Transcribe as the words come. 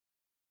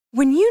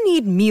When you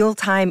need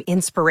mealtime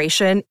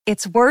inspiration,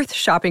 it's worth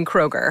shopping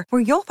Kroger,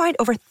 where you'll find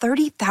over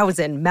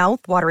 30,000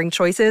 mouth-watering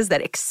choices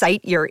that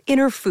excite your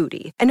inner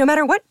foodie. And no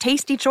matter what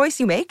tasty choice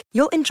you make,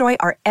 you'll enjoy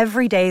our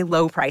everyday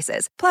low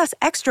prices, plus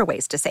extra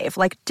ways to save,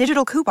 like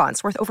digital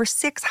coupons worth over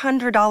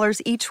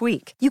 $600 each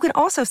week. You can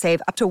also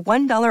save up to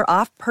 $1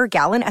 off per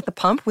gallon at the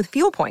pump with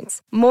fuel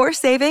points. More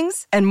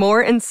savings and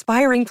more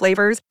inspiring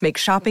flavors make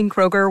shopping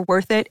Kroger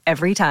worth it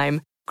every time.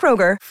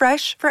 Kroger,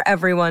 fresh for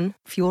everyone.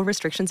 Fuel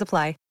restrictions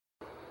apply.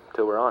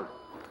 Till we're on.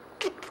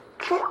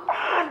 We're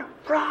on,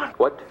 Ron.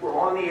 What? We're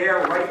on the air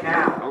right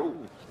now.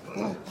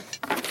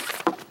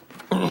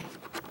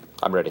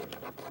 I'm ready.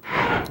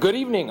 Good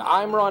evening,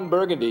 I'm Ron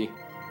Burgundy.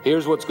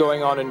 Here's what's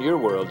going on in your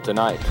world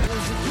tonight.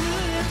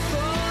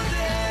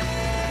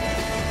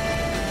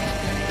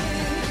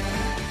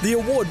 The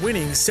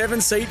award-winning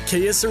 7-seat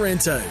Kia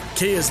Sorento,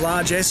 Kia's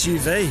large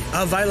SUV,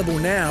 available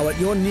now at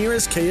your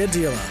nearest Kia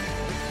dealer.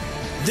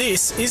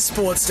 This is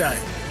Sports Day.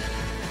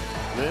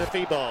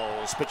 Murphy bowls.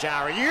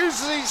 Pajari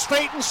uses his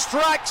feet and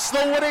strikes the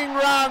winning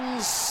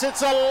runs.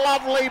 It's a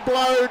lovely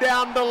blow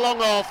down to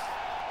long off.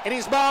 In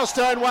his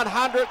milestone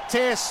 100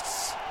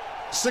 tests,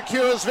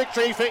 secures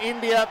victory for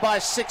India by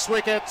 6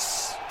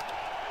 wickets.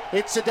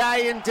 It's a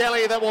day in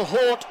Delhi that will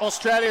haunt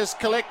Australia's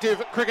collective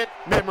cricket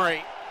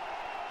memory.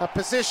 A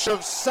position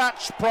of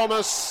such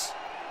promise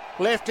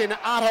left in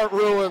utter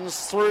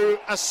ruins through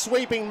a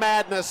sweeping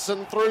madness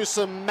and through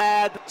some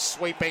mad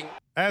sweeping.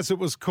 As it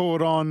was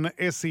caught on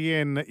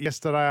SEN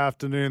yesterday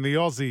afternoon, the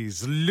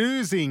Aussies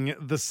losing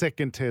the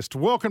second test.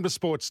 Welcome to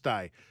Sports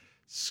Day.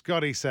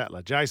 Scotty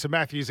Sattler, Jason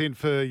Matthews in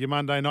for your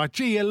Monday night.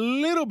 Gee, a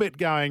little bit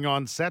going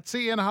on,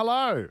 Satsy, and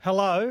hello.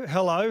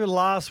 Hello.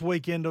 Last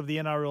weekend of the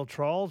NRL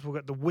trials. We've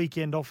got the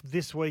weekend off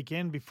this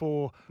weekend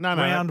before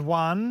round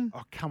one.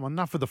 Oh, come on,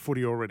 enough of the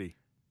footy already.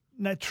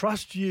 No,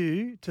 trust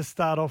you to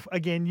start off.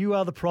 Again, you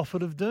are the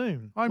prophet of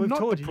doom. I'm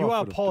not the prophet you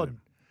are of pod.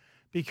 doom.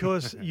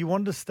 Because you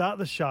wanted to start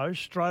the show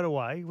straight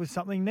away with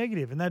something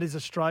negative, and that is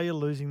Australia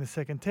losing the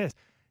second test.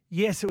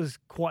 Yes, it was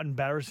quite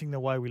embarrassing the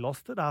way we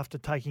lost it after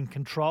taking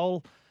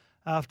control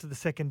after the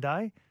second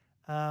day,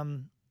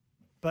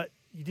 but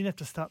you didn't have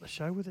to start the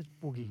show with it,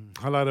 Boogie.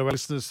 Hello to our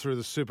listeners through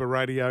the Super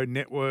Radio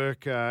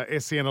Network,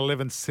 SEN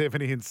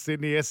 1170 in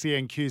Sydney,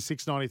 SENQ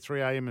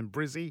 693 AM in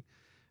Brizzy,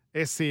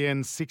 SEN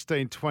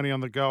 1620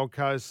 on the Gold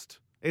Coast,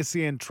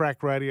 SEN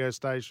Track radio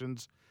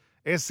stations,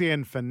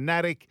 SEN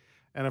Fanatic,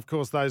 and, of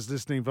course, those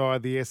listening via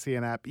the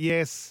SEN app.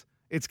 Yes,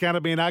 it's going to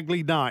be an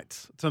ugly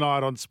night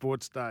tonight on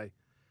Sports Day.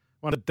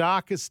 One of the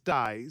darkest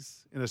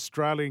days in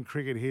Australian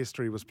cricket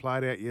history was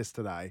played out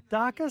yesterday.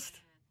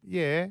 Darkest?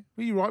 Yeah.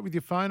 Were you right with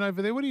your phone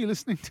over there? What are you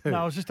listening to? No,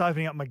 I was just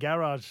opening up my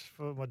garage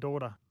for my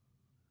daughter.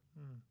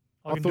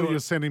 I thought you were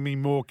sending me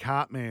more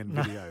Cartman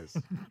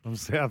videos from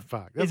South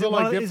Park. That's Is all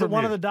I get it from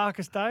one you. of the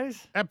darkest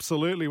days?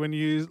 Absolutely. When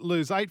you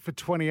lose 8 for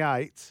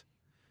 28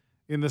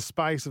 in the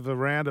space of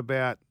around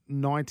about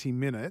 90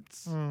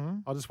 minutes,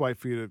 I'll just wait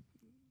for you to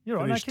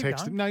finish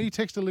texting. Going. No, you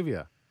text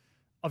Olivia.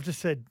 I've just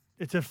said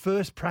it's her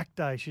first prac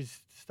day.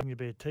 She's studying to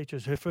be a teacher.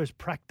 It's her first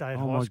prac day at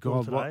high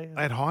school today.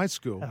 What? At high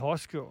school? At high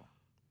school.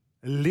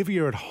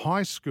 Olivia at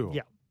high school?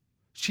 Yeah.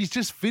 She's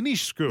just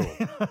finished school.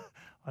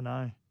 I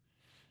know.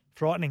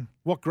 Frightening.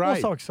 What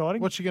grade? Also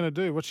exciting. What's she going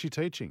to do? What's she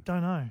teaching?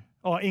 Don't know.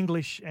 Oh,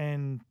 English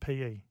and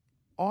PE.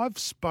 I've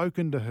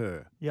spoken to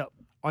her. Yep.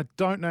 I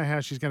don't know how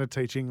she's going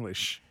to teach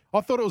English. I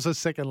thought it was a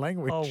second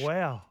language. Oh,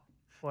 wow.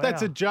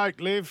 That's a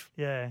joke, Liv.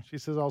 Yeah. She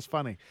says I was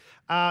funny.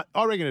 I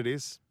reckon it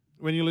is.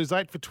 When you lose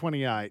 8 for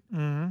 28,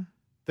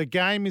 the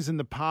game is in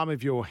the palm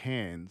of your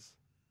hands.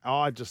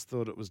 I just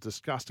thought it was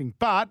disgusting.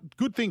 But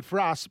good thing for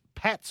us,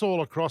 Pat's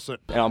all across it.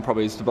 And I'm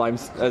probably as to blame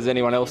as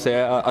anyone else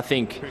there. I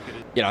think,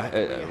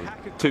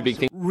 two big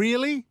things.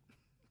 Really?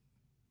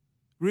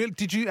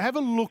 Did you have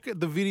a look at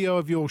the video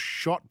of your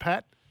shot,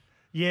 Pat?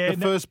 Yeah.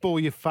 The first ball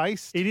you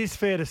faced? It is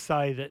fair to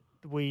say that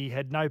we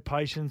had no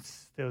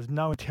patience. There was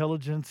no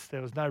intelligence.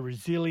 There was no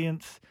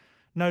resilience,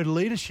 no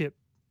leadership.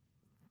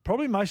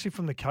 Probably mostly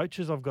from the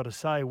coaches, I've got to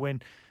say,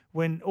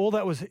 when all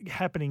that was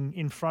happening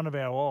in front of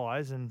our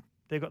eyes and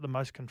they got the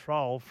most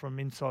control from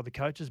inside the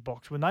coach's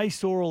box. When they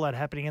saw all that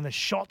happening and the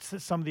shots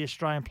that some of the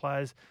Australian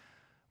players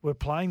were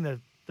playing, the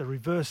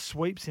reverse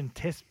sweeps in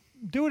test,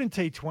 do it in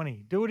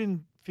T20, do it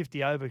in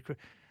 50 over.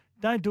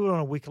 Don't do it on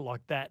a wicket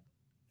like that,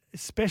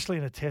 especially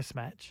in a test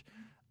match.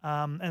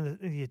 And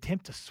the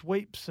attempt to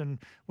sweeps, and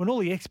when all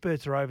the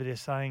experts are over there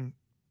saying,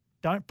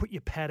 don't put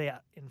your pad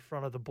out in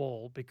front of the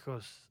ball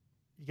because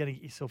you're going to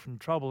get yourself in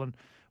trouble. And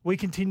we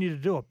continue to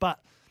do it. But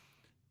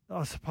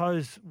I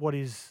suppose what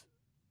is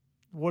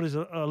a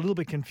little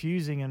bit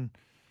confusing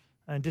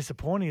and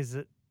disappointing is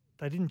that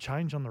they didn't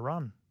change on the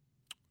run.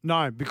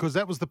 No, because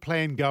that was the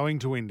plan going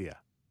to India.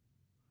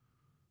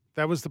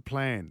 That was the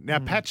plan. Now,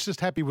 Pat's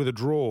just happy with a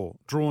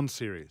drawn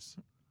series,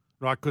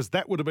 right? Because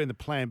that would have been the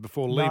plan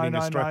before leaving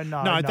Australia.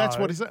 No, that's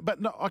what he's.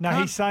 But no, I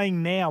can't. He's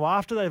saying now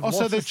after they've lost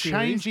so they're the series,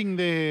 changing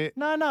their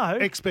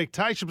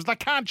expectations. They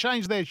can't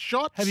change their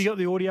shots. Have you got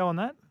the audio on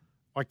that?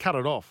 I cut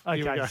it off. Here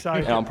we Okay, go. so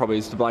And I'm probably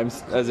as to blame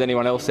as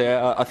anyone else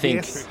there. I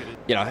think,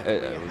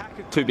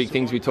 two big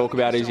things we talk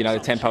about is, the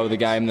tempo of the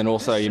game, and then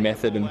also your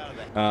method. And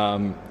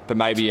but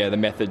maybe the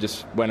method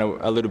just went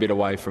a little bit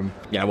away from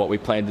what we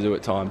planned to do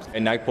at times.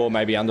 And Nagpur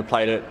maybe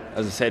underplayed it,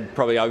 as I said,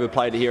 probably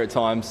overplayed it here at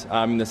times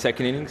in the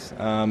second innings.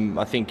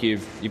 I think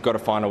you've got to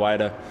find a way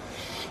to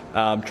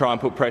try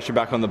and put pressure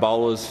back on the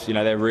bowlers.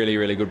 They're really,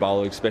 really good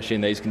bowlers, especially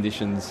in these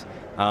conditions.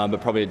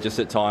 But probably just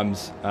at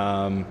times.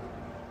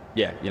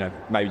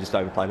 Maybe just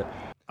overplayed it.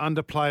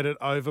 Underplayed it,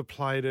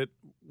 overplayed it.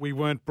 We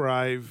weren't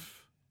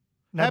brave.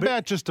 How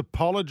about just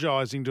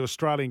apologising to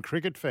Australian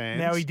cricket fans?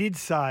 Now, he did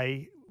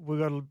say we've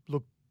got to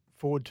look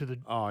forward to the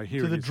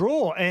is.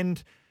 draw.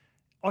 And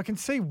I can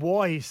see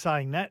why he's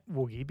saying that,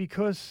 Woogie,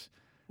 because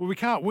we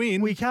can't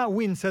win. We can't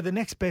win, so the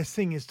next best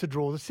thing is to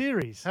draw the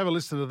series. Have a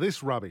listen to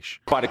this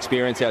rubbish. Quite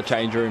experienced, our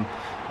change room.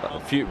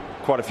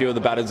 Quite a few of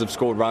the batters have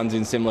scored runs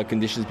in similar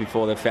conditions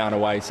before they've found a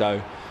way.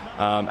 So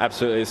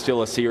absolutely, it's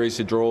still a series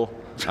to draw.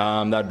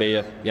 That'd be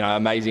a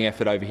amazing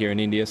effort over here in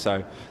India.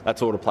 So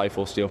that's all to play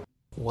for still.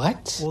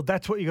 What? Well,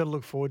 that's what you got to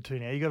look forward to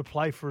now. You got to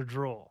play for a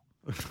draw.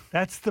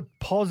 That's the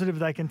positive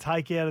they can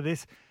take out of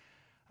this.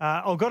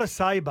 I've got to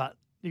say, but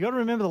you got to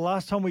remember the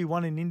last time we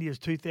won in India is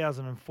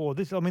 2004.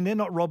 They're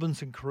not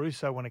Robinson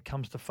Crusoe when it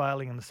comes to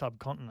failing in the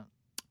subcontinent.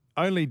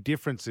 Only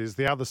difference is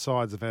the other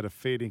sides have had a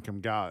fair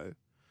income go.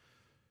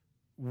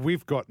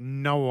 We've got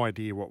no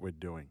idea what we're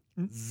doing.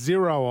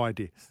 Zero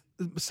idea.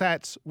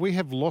 Sats, we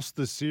have lost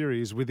the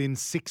series within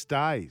 6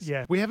 days.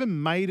 Yeah. We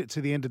haven't made it to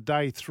the end of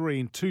day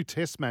 3 in 2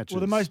 test matches. Well,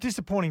 the most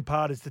disappointing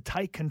part is to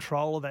take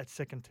control of that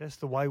second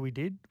test the way we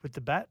did with the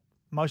bat,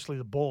 mostly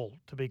the ball,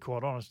 to be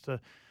quite honest, to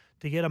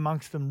get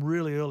amongst them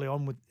really early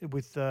on with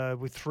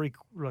 3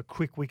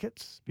 quick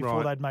wickets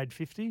before they'd made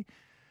 50.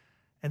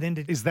 And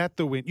then is that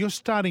the win? You're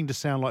starting to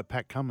sound like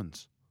Pat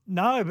Cummins.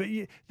 No, but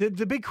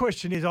the big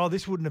question is,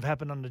 this wouldn't have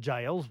happened under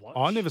JL's watch.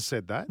 I never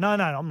said that. No,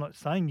 I'm not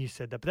saying you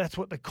said that, but that's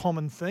what the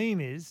common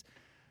theme is.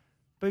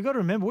 But you've got to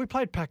remember, we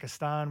played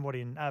Pakistan,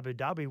 in Abu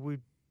Dhabi. We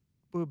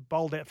were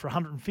bowled out for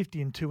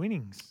 150 in 2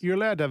 innings. You're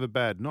allowed to have a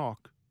bad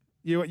knock.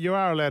 You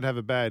are allowed to have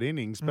a bad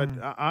innings, but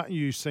aren't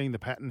you seeing the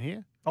pattern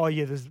here? Oh,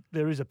 yeah,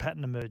 there is a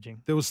pattern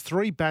emerging. There was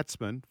 3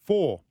 batsmen,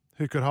 4,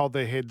 who could hold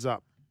their heads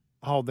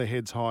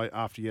high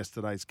after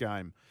yesterday's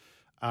game.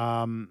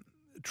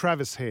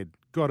 Travis Head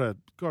got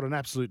an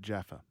absolute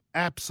jaffa.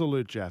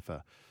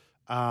 Marnus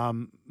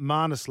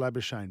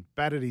Labuschagne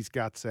batted his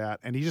guts out,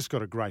 and he just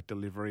got a great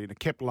delivery, and it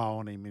kept low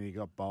on him, and he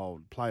got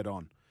bowled, played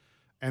on.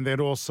 And then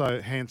also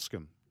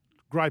Hanscom,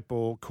 great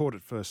ball, caught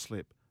it first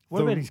slip.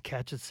 What about his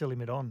catch at silly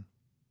mid-on?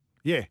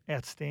 Yeah.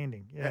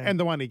 Outstanding. Yeah. And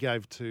the one he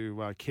gave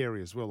to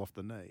Carey as well off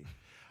the knee.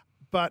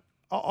 But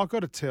I've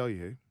got to tell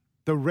you,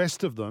 the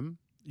rest of them,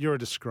 you're a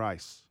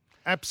disgrace.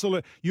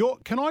 Absolute.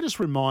 Can I just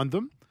remind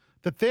them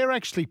that they're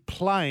actually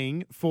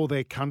playing for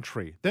their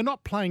country? They're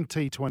not playing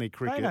T20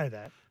 cricket. They know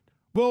that.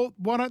 Well,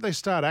 why don't they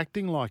start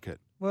acting like it?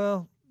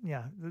 Well,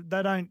 yeah,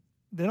 they're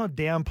not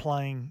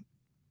downplaying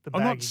the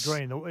baggy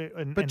green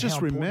and just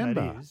how important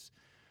remember. that is.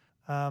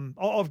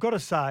 I've got to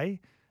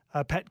say,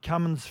 Pat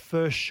Cummins'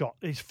 first shot,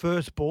 his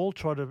first ball,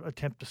 tried to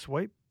attempt a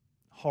sweep.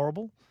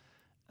 Horrible.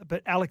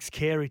 But Alex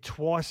Carey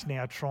twice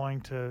now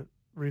trying to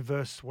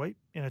reverse sweep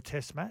in a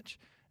test match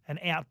and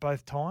out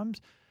both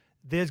times.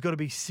 There's got to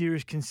be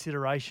serious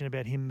consideration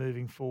about him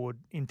moving forward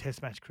in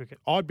test match cricket.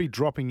 I'd be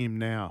dropping him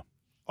now.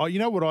 You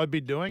know what I'd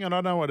be doing? And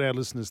I know what our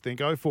listeners think.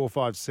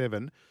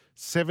 0457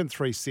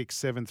 736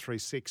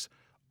 736.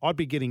 I'd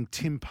be getting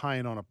Tim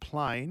Payne on a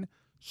plane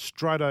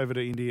straight over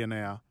to India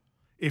now.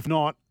 If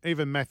not,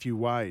 even Matthew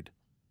Wade.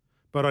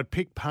 But I'd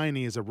pick Payne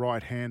as a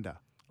right-hander.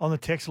 On the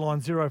text line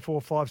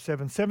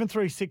 0457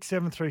 736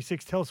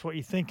 736, tell us what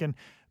you think. And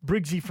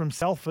Briggsy from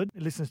Salford,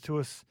 who listens to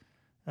us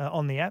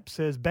on the app,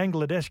 says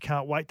Bangladesh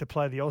can't wait to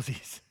play the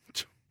Aussies.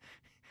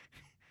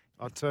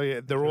 I'll tell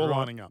you, they're all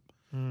lining up.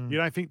 You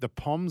don't think the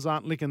Poms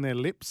aren't licking their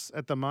lips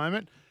at the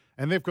moment?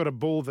 And they've got a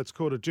ball that's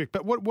caught a duke.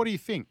 But what do you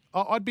think?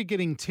 I'd be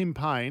getting Tim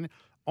Payne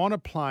on a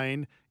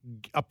plane,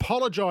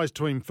 apologise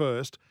to him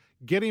first,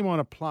 get him on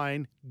a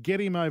plane,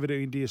 get him over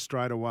to India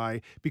straight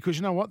away, because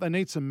you know what? They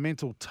need some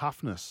mental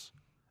toughness.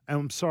 And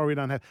I'm sorry we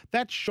don't have.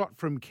 That shot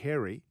from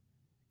Carey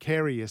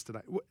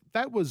yesterday,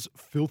 that was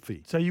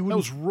filthy. So that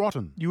was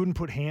rotten. You wouldn't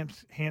put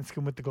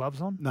Hanscom with the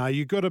gloves on? No,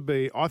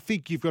 I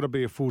think you've got to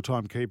be a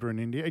full-time keeper in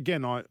India.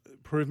 Again,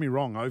 prove me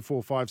wrong,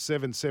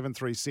 0457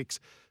 736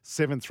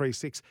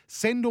 736.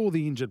 Send all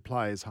the injured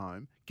players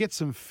home. Get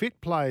some fit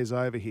players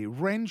over here.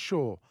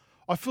 Renshaw,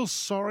 I feel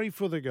sorry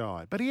for the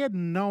guy, but he had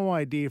no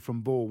idea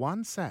from ball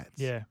 1, Sats.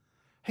 Yeah.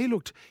 He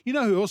looked, you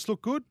know who else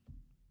looked good?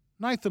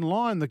 Nathan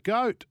Lyon, the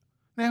GOAT.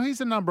 Now, he's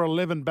the number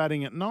 11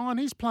 batting at 9.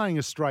 He's playing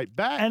a straight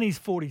bat. And he's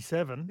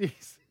 47. He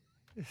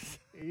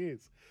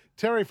is.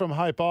 Terry from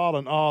Hope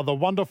Island. Oh, the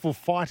wonderful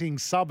fighting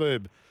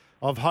suburb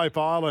of Hope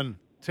Island.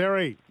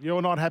 Terry,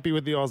 you're not happy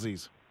with the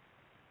Aussies?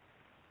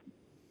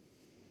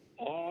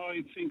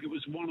 I think it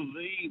was one of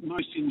the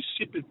most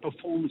insipid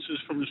performances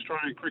from the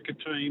Australian cricket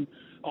team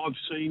I've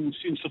seen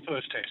since the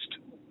first test.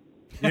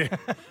 Yeah,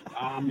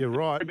 you're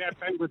right. About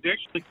Bangladesh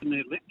licking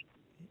their lips.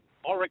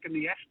 I reckon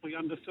the Ashley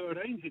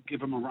under-13 could give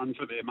them a run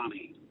for their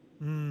money.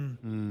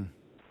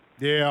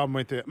 Yeah, I'm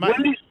with you. Mate,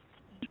 When is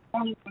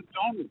Ronald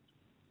McDonald?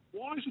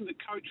 Why isn't the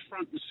coach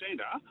front and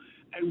centre?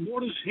 And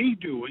what is he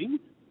doing,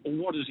 or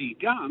what has he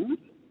done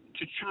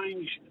to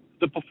change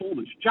the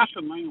performance?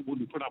 Justin Langer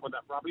wouldn't put up with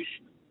that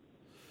rubbish.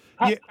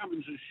 Pat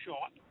Cummins'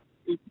 shot.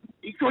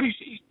 He's got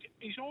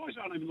his eyes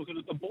aren't even looking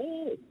at the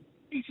ball.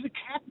 He's the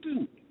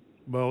captain.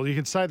 well, you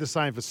can say the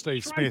same for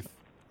Steve Smith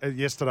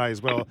yesterday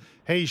as well.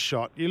 He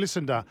shot. You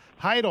listened to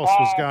Haydos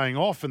was going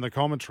off in the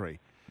commentary.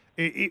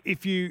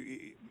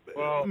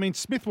 I mean,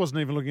 Smith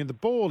wasn't even looking at the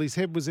ball. His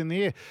head was in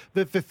the air.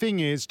 The thing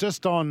is,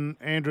 just on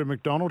Andrew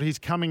McDonald, he's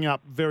coming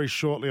up very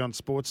shortly on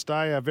Sports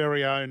Day. Our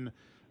very own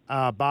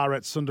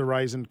Bharat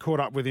Sundaresan caught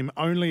up with him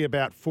only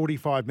about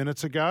 45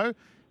 minutes ago,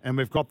 and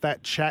we've got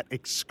that chat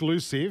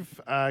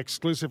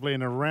exclusively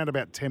in around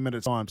about 10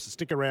 minutes' time. So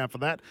stick around for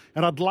that.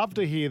 And I'd love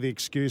to hear the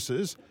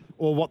excuses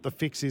or what the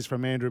fix is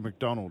from Andrew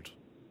McDonald.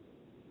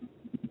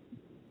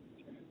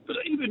 But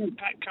even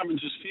Pat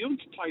Cummins'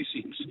 field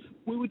placings,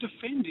 we were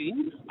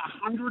defending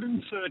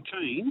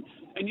 113,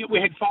 and yet we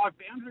had 5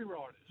 boundary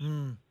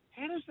riders.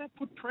 How does that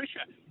put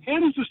pressure? How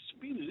does the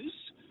spinners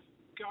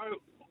go,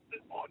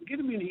 get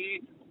them in here?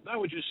 They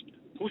were just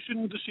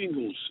pushing the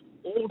singles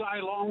all day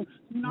long,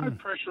 no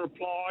pressure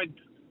applied.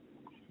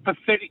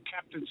 Pathetic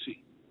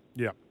captaincy.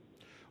 Yeah.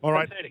 All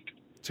right. Pathetic.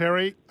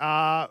 Terry,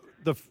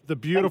 the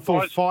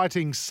beautiful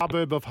fighting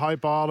suburb of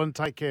Hope Island.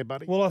 Take care,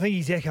 buddy. Well, I think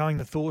he's echoing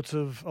the thoughts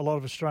of a lot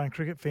of Australian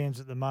cricket fans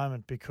at the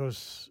moment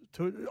because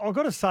I've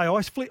got to say, I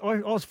was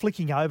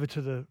flicking over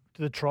to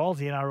the trials,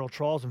 the NRL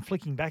trials, and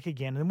flicking back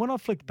again. And when I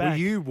flicked back... Were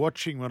you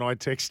watching when I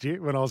texted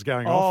you when I was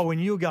going off? Oh, when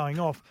you were going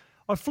off.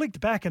 I flicked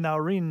back and they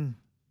were in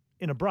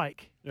a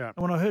break. Yeah.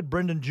 And when I heard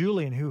Brendan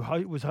Julian, who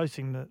was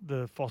hosting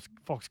the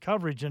Fox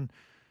coverage, and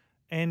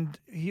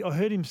I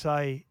heard him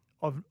say,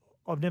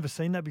 I've never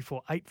seen that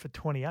before, 8 for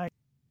 28.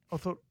 I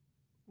thought,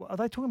 well, are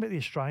they talking about the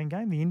Australian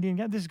game, the Indian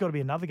game? This has got to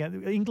be another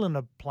game. England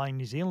are playing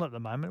New Zealand at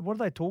the moment. What are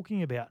they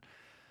talking about?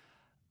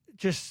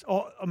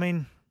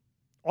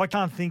 I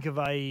can't think of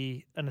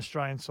an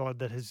Australian side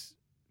that has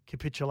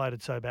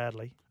capitulated so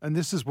badly. And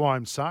this is why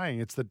I'm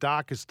saying it's the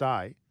darkest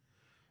day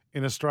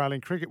in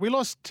Australian cricket. We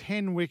lost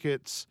 10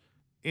 wickets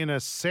in a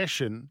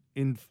session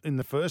in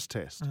the first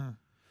test.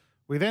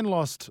 We then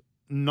lost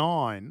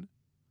 9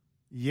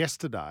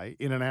 yesterday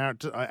in an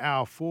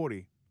hour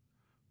 40,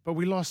 but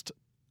we lost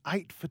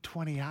 8 for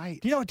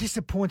 28. Do you know what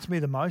disappoints me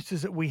the most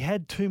is that we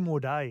had 2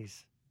 more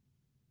days.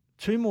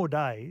 2 more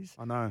days.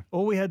 I know.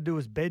 All we had to do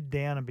was bed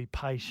down and be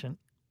patient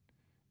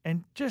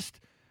and just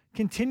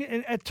continue.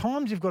 And at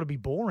times, you've got to be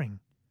boring.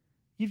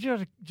 You've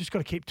just got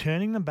to keep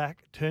turning them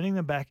back,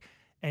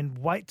 and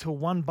wait till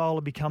one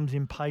bowler becomes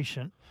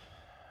impatient.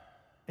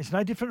 It's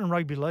no different in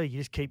rugby league. You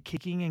just keep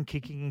kicking and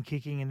kicking and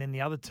kicking, and then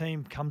the other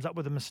team comes up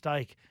with a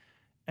mistake,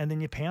 and then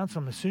you pounce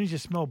on them. As soon as you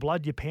smell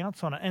blood, you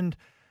pounce on it. And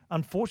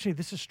unfortunately,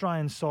 this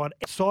Australian side,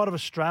 outside of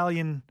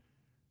Australian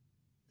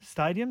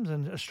stadiums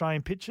and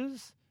Australian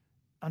pitches,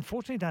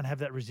 unfortunately don't have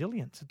that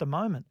resilience at the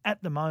moment.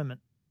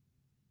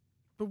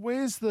 But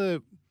where's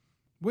the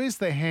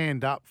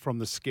hand up from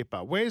the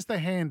skipper? Where's the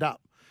hand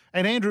up?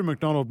 And Andrew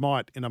McDonald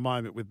might in a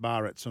moment with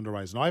Bharat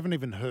Sundaresan. I haven't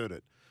even heard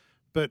it.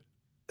 But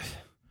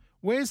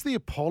where's the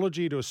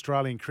apology to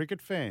Australian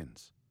cricket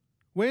fans?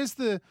 Where's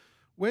the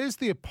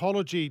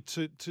apology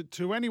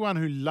to anyone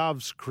who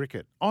loves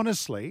cricket?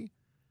 Honestly,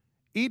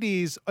 it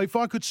is, if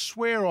I could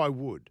swear I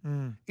would,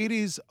 it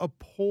is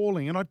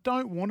appalling. And I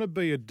don't want to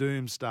be a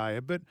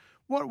doomsdayer, but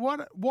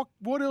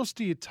what else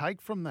do you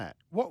take from that?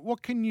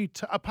 What can you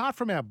apart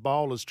from our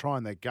bowlers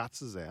trying their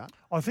gutses out?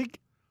 I think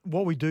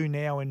what we do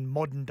now in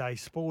modern day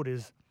sport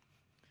is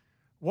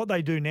what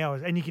they do now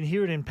is, and you can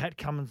hear it in Pat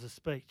Cummins'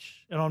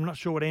 speech, and I'm not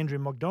sure what Andrew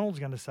McDonald's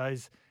going to say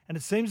and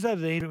it seems that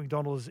Andrew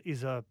McDonald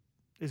is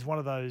one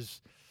of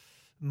those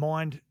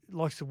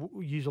likes to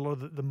use a lot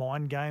of the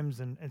mind games,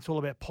 and it's all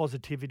about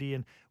positivity,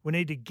 and we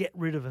need to get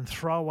rid of and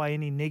throw away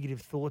any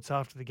negative thoughts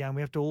after the game.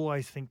 We have to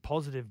always think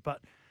positive,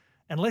 but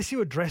unless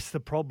you address the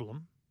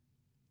problem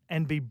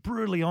and be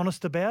brutally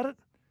honest about it,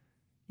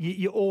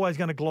 you're always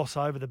going to gloss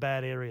over the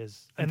bad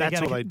areas. And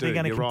that's what they do. They're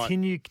going to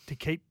continue to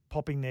keep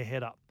popping their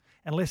head up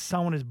unless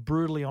someone is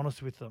brutally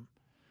honest with them.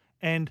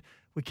 And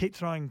we keep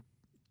throwing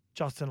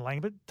Justin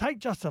Langer, but take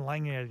Justin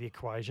Langer out of the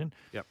equation.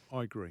 Yep,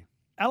 I agree.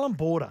 Alan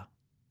Border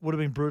would have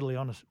been brutally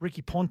honest.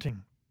 Ricky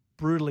Ponting,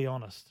 brutally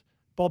honest.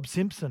 Bob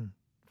Simpson,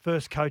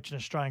 first coach in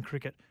Australian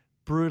cricket,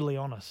 brutally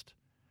honest.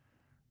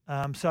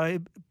 So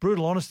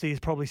brutal honesty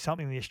is probably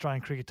something the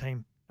Australian cricket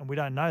team, and we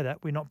don't know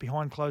that. We're not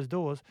behind closed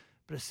doors,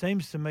 but it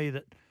seems to me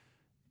that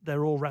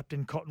they're all wrapped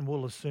in cotton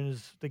wool as soon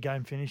as the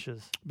game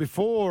finishes.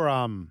 Before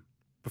I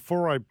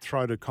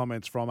throw to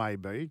comments from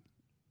AB,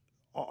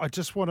 I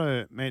just want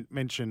to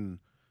mention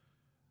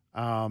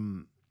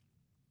Di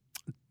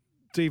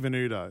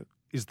Venuto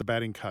is the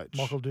batting coach.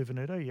 Michael Di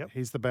Venuto, yep.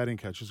 He's the batting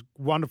coach. He's a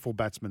wonderful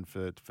batsman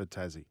for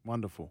Tassie.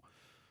 Wonderful.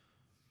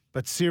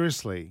 But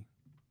seriously,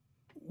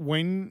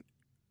 when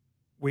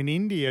when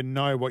India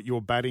know what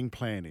your batting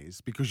plan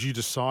is, because you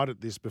decided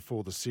this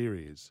before the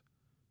series,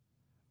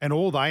 and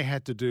all they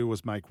had to do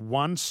was make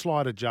one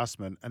slight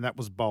adjustment, and that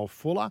was bowl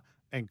fuller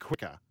and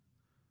quicker,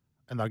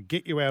 and they'll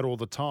get you out all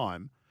the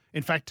time.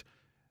 In fact,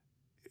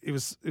 it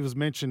was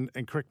mentioned,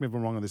 and correct me if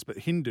I'm wrong on this, but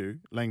Hindu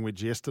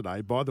language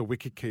yesterday by the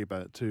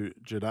wicketkeeper to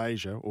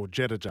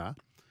Jadeja,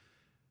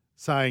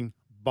 saying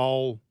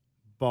bowl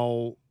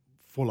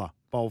fuller.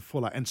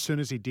 And as soon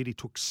as he did, he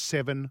took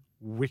 7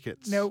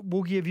 wickets. Now,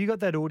 Woogie, have you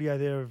got that audio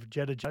there of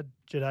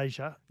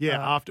Jadeja?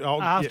 Yeah,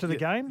 after the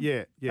game?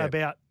 Yeah.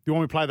 About. Do you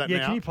want me to play that now?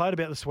 Yeah, can you play it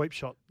about the sweep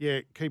shot? Yeah,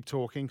 keep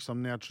talking, because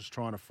I'm now just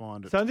trying to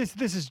find it. So this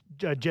is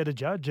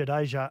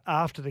Jadeja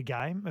after the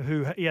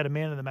game, he had a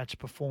man of the match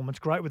performance,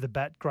 great with the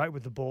bat, great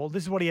with the ball.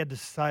 This is what he had to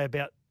say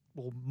about,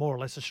 well, more or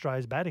less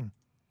Australia's batting.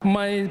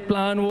 My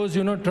plan was,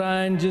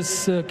 try and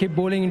just keep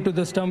bowling into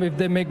the stump. If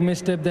they make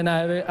misstep, then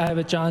I have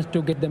a chance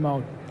to get them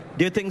out.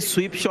 Do you think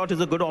sweep shot is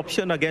a good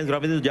option against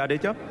Ravindra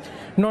Jadeja?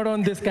 Not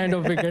on this kind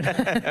of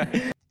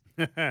wicket.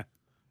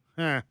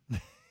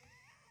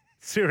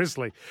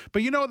 Seriously.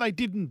 But you know what they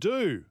didn't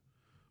do?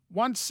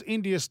 Once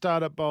India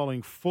started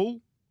bowling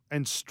full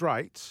and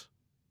straight,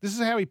 this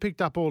is how he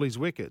picked up all his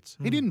wickets.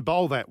 He didn't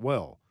bowl that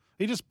well.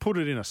 He just put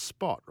it in a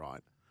spot,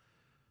 right?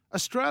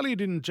 Australia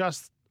didn't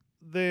adjust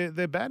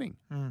their batting.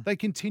 They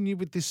continued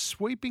with this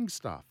sweeping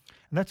stuff.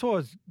 And that's what I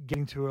was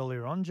getting to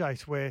earlier on,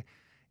 Jace, where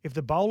if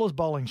the bowler's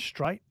bowling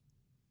straight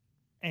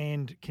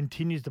and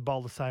continues to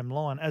bowl the same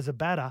line, as a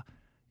batter,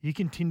 you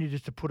continue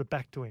just to put it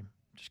back to him.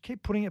 Just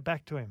keep putting it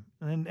back to him.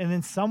 And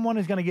then someone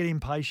is going to get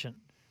impatient.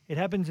 It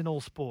happens in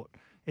all sport.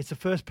 It's the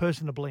first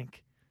person to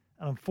blink.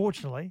 And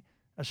unfortunately,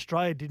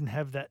 Australia didn't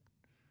have that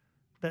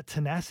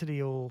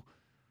tenacity, or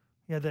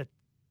that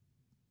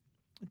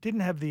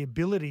didn't have the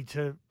ability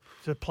to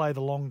play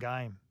the long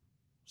game.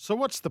 So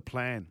what's the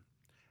plan?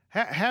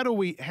 How do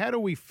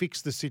we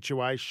fix the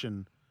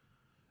situation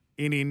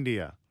in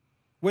India?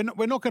 We're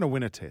not going to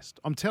win a test.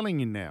 I'm telling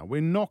you now,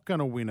 we're not going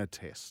to win a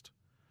test.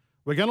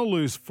 We're going to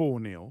lose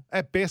 4-0.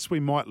 At best, we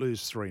might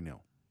lose 3-0.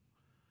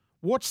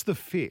 What's the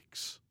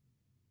fix?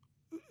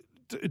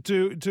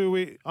 Do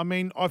we? I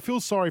mean, I feel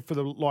sorry for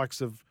the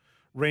likes of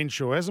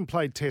Renshaw, who hasn't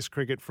played Test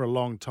cricket for a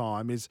long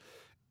time, is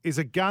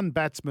a gun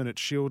batsman at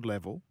Shield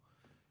level.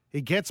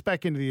 He gets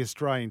back into the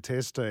Australian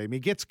Test team. He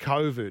gets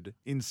COVID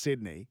in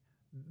Sydney,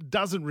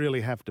 doesn't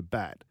really have to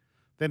bat.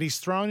 Then he's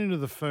thrown into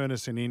the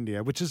furnace in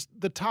India, which is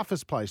the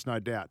toughest place, no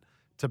doubt,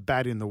 to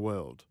bat in the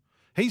world.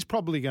 He's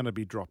probably going to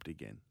be dropped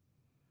again.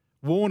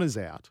 Warner's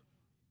out.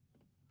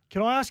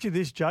 Can I ask you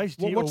this, Jace?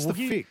 What's the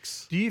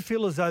fix? Do you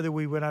feel as though that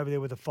we went over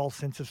there with a false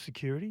sense of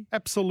security?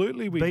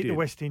 Absolutely we did. Beat the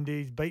West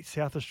Indies, beat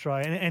South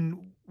Australia,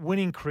 and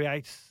winning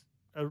creates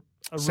a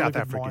really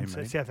good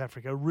mindset. South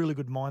Africa, a really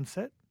good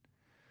mindset.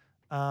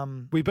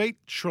 We beat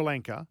Sri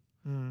Lanka,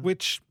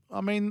 which, I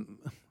mean,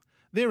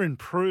 they're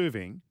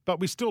improving, but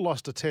we still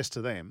lost a test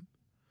to them.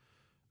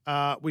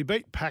 We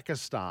beat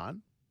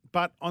Pakistan,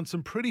 but on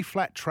some pretty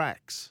flat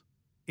tracks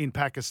in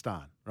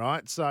Pakistan,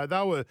 right? So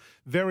they were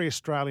very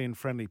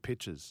Australian-friendly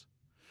pitches.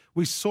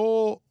 You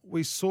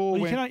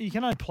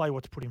can only play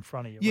what's put in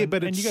front of you. Yeah,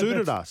 but it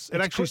suited us.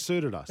 It actually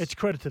suited us. It's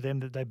credit to them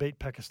that they beat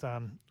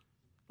Pakistan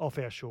off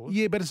our shores.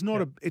 Yeah, but it's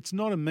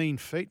not a mean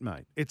feat,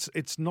 mate.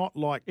 It's not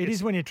like it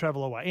is when you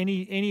travel away.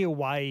 Any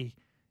away.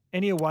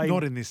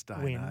 Not in this day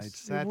and wins.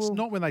 age. That's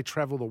not when they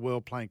travel the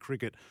world playing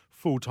cricket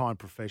full-time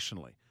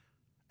professionally.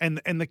 And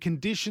the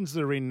conditions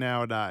they're in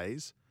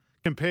nowadays,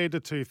 compared to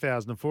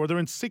 2004, they're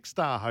in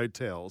 6-star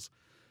hotels.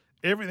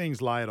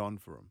 Everything's laid on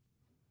for them.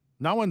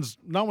 No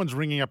one's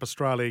ringing up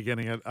Australia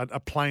getting a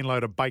plane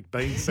load of baked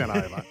beans sent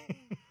over.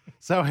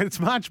 So it's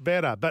much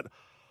better. But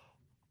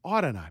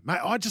I don't know, mate.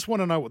 I just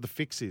want to know what the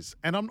fix is.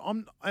 And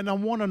I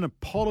want an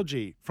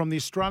apology from the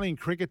Australian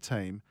cricket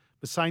team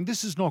for saying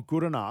this is not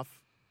good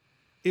enough.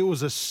 It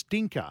was a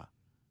stinker,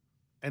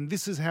 and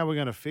this is how we're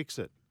going to fix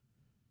it.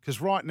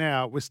 Because right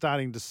now we're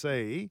starting to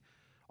see,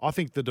 I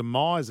think, the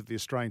demise of the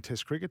Australian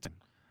Test cricket team.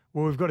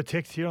 Well, we've got a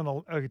text here on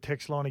the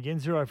text line again,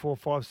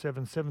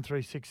 0457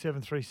 736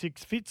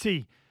 736.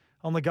 Fitzy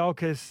on the Gold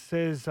Coast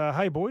says,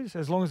 hey, boys,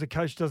 as long as the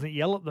coach doesn't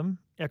yell at them,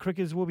 our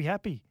cricketers will be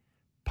happy.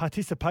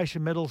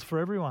 Participation medals for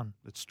everyone.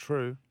 It's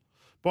true.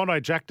 Bondo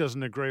Jack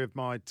doesn't agree with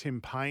my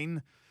Tim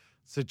Payne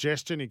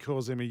suggestion. He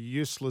calls him a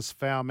useless,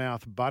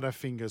 foul-mouthed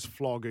butterfingers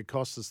flog who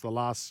cost us the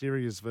last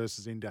series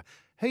versus India.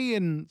 He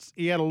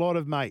had a lot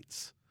of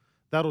mates.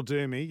 That'll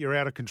do me. You're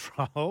out of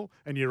control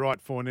and you're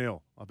right 4-0.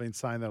 I've been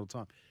saying that all the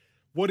time.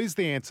 What is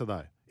the answer,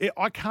 though?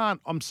 I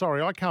can't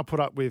put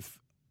up with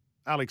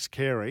Alex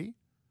Carey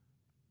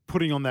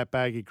putting on that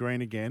baggy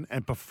green again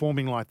and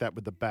performing like that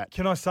with the bat.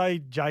 Can I say,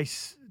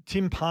 Jace,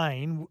 Tim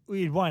Payne,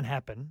 it won't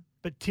happen,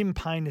 but Tim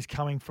Payne is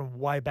coming from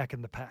way back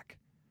in the pack.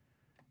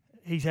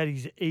 He's had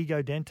his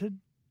ego dented.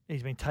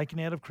 He's been taken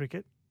out of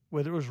cricket.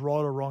 Whether it was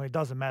right or wrong, it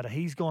doesn't matter.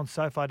 He's gone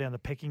so far down the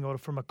pecking order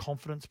from a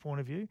confidence point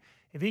of view.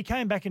 If he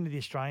came back into the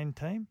Australian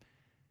team,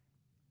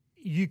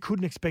 you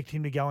couldn't expect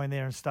him to go in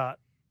there and start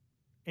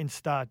and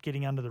start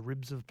getting under the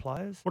ribs of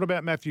players. What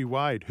about Matthew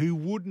Wade, who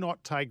would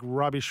not take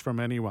rubbish from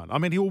anyone? I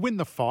mean, he'll win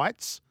the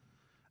fights,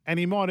 and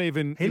he might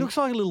even. He looks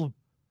like a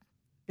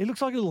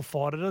little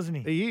fighter, doesn't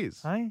he? He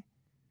is. Hey?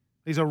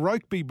 He's a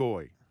Rokeby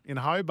boy in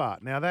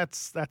Hobart. Now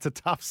that's a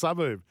tough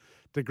suburb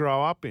to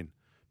grow up in.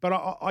 But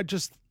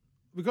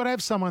we've got to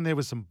have someone there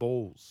with some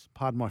balls.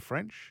 Pardon my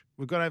French.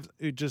 We've got to have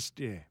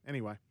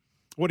Anyway,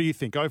 what do you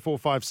think?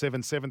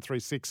 0457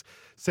 736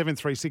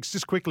 736.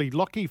 Just quickly,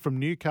 Lockie from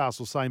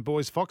Newcastle saying,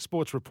 boys, Fox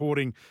Sports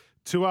reporting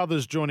 2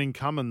 others joining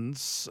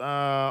Cummins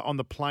on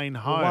the plane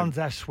home. Well, one's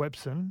Ash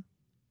Swepson.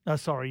 No,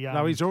 sorry.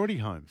 No, he's already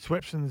home.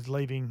 Swepson's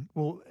leaving.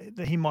 Well,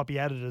 he might be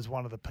added as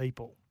one of the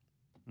people.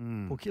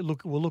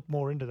 We'll look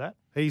more into that.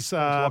 He's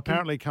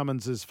apparently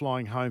Cummins is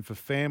flying home for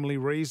family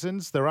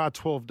reasons. There are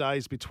 12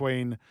 days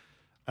between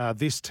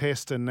this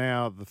test and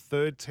now the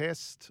third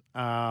test.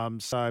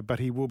 But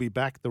he will be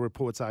back. The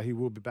reports are he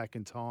will be back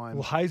in time.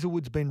 Well,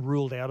 Hazelwood's been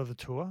ruled out of the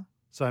tour,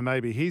 so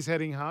maybe he's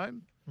heading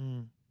home.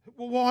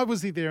 Well, why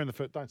was he there in the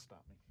first? Don't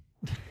start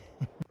me.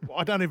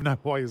 I don't even know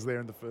why he was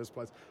there in the first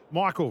place.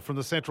 Michael from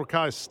the Central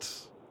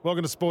Coast.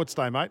 Welcome to Sports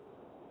Day, mate.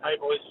 Hey,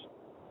 boys.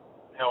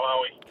 How are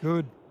we?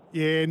 Good.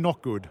 Yeah,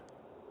 not good.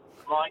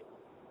 Mike?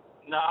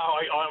 No,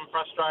 I'm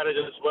frustrated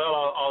as well.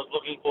 I was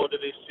looking forward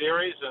to this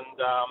series, and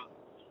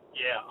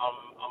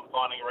I'm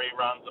finding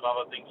reruns of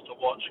other things to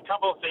watch. A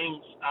couple of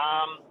things.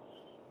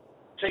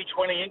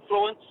 T20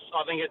 influence.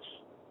 I think it's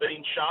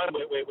been shown.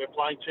 We're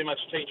playing too much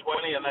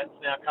T20, and that's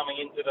now coming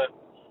into the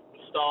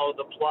style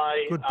of the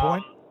play. Good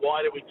point.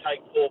 Why do we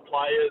take 4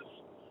 players?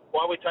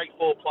 Why we take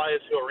 4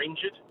 players who are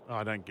injured?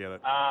 I don't get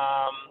it.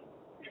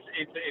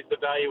 It's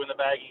the value in the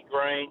baggy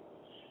green.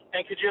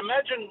 And could you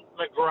imagine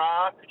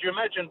McGrath? Could you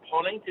imagine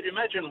Ponting? Could you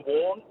imagine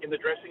Warne in the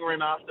dressing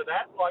room after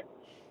that?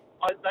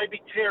 They'd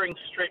be tearing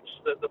strips.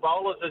 The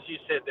bowlers, as you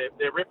said,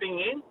 they're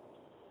ripping in.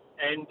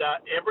 And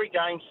every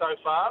game so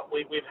far,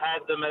 we've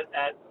had them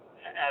at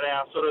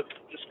our sort of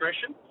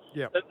discretion.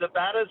 Yep. The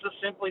batters are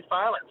simply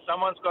failing.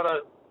 Someone's got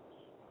to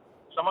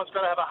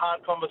have a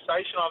hard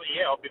conversation.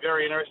 I'll be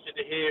very interested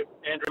to hear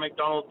Andrew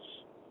McDonald's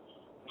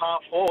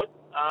path forward.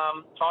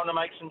 Time to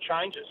make some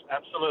changes.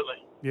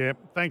 Absolutely. Yeah,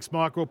 thanks,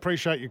 Michael.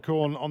 Appreciate your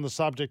call on the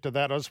subject of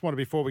that. I just wanted,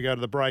 before we go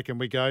to the break and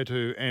we go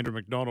to Andrew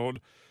McDonald,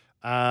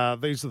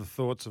 these are the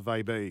thoughts of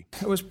AB.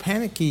 It was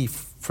panicky,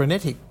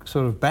 frenetic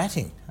sort of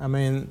batting. I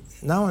mean,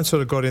 no one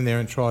sort of got in there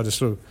and tried to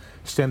sort of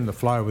stem the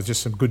flow with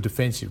just some good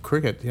defensive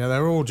cricket. You know, they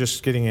were all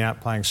just getting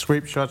out, playing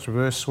sweep shots,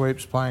 reverse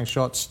sweeps, playing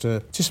shots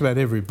to just about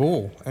every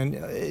ball. And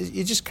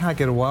you just can't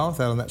get away with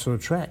that on that sort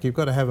of track. You've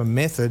got to have a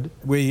method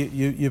where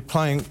you're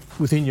playing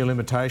within your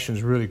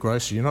limitations really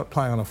grossly. You're not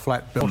playing on a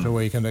flat belter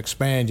where you can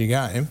expand your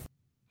game.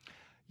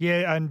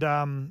 Yeah,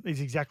 and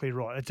he's exactly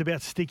right. It's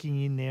about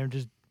sticking in there and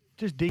just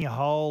digging a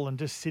hole and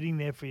just sitting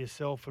there for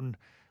yourself and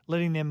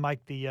letting them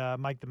make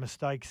the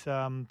mistakes.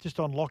 Just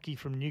on Lockie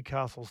from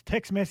Newcastle's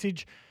text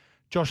message,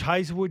 Josh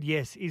Hazelwood,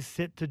 yes, is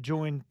set to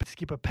join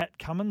skipper Pat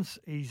Cummins.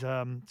 He's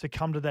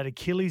succumbed to that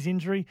Achilles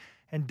injury,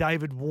 and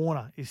David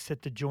Warner is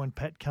set to join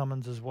Pat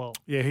Cummins as well.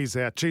 Yeah, he's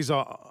out. Geez,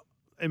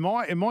 am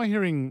I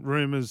hearing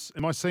rumours?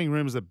 Am I seeing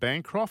rumours of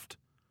Bancroft?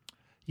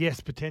 Yes,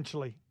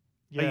 potentially.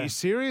 Yeah. Are you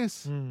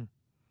serious?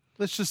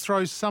 Let's just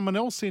throw someone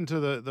else into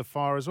the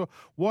fire as well.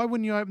 Why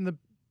wouldn't you open the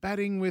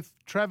batting with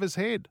Travis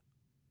Head?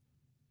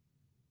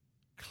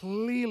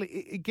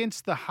 Clearly,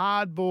 against the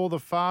hard ball, the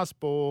fast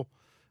ball,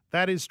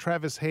 that is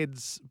Travis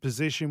Head's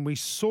position. We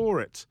saw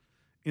it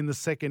in the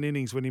second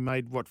innings when he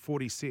made,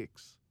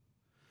 46?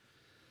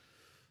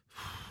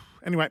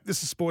 Anyway,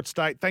 this is Sports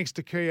Day. Thanks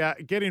to Kia.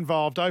 Get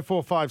involved,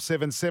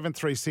 0457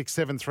 736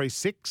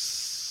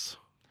 736.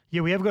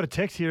 Yeah, we have got a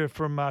text here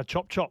from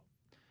Chop Chop.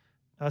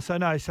 So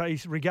he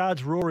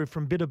regards Rory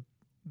from Bitter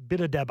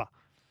Dabber,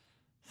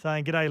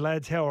 saying, "G'day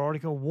lads, how are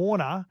you?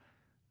 Warner,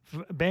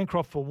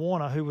 Bancroft for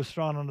Warner, who was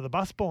thrown under the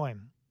bus by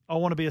him. I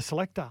want to be a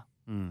selector."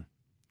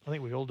 I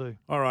think we all do.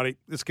 All righty,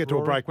 let's get to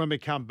a break. When we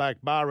come back,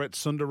 Barrett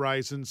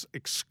Sundararajan's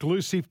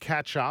exclusive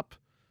catch-up.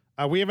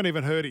 We haven't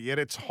even heard it yet.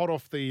 It's hot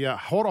off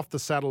the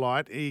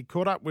satellite. He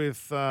caught up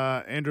with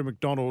Andrew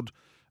McDonald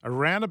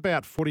around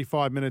about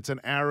 45 minutes, an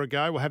hour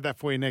ago. We'll have that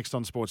for you next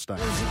on Sports Day.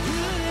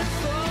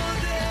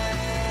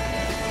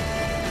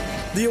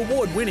 The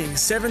award-winning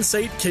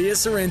 7-seat Kia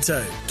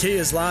Sorrento,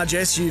 Kia's large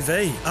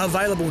SUV,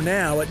 available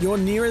now at your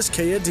nearest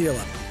Kia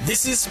dealer.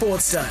 This is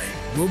Sports Day.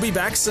 We'll be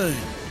back soon.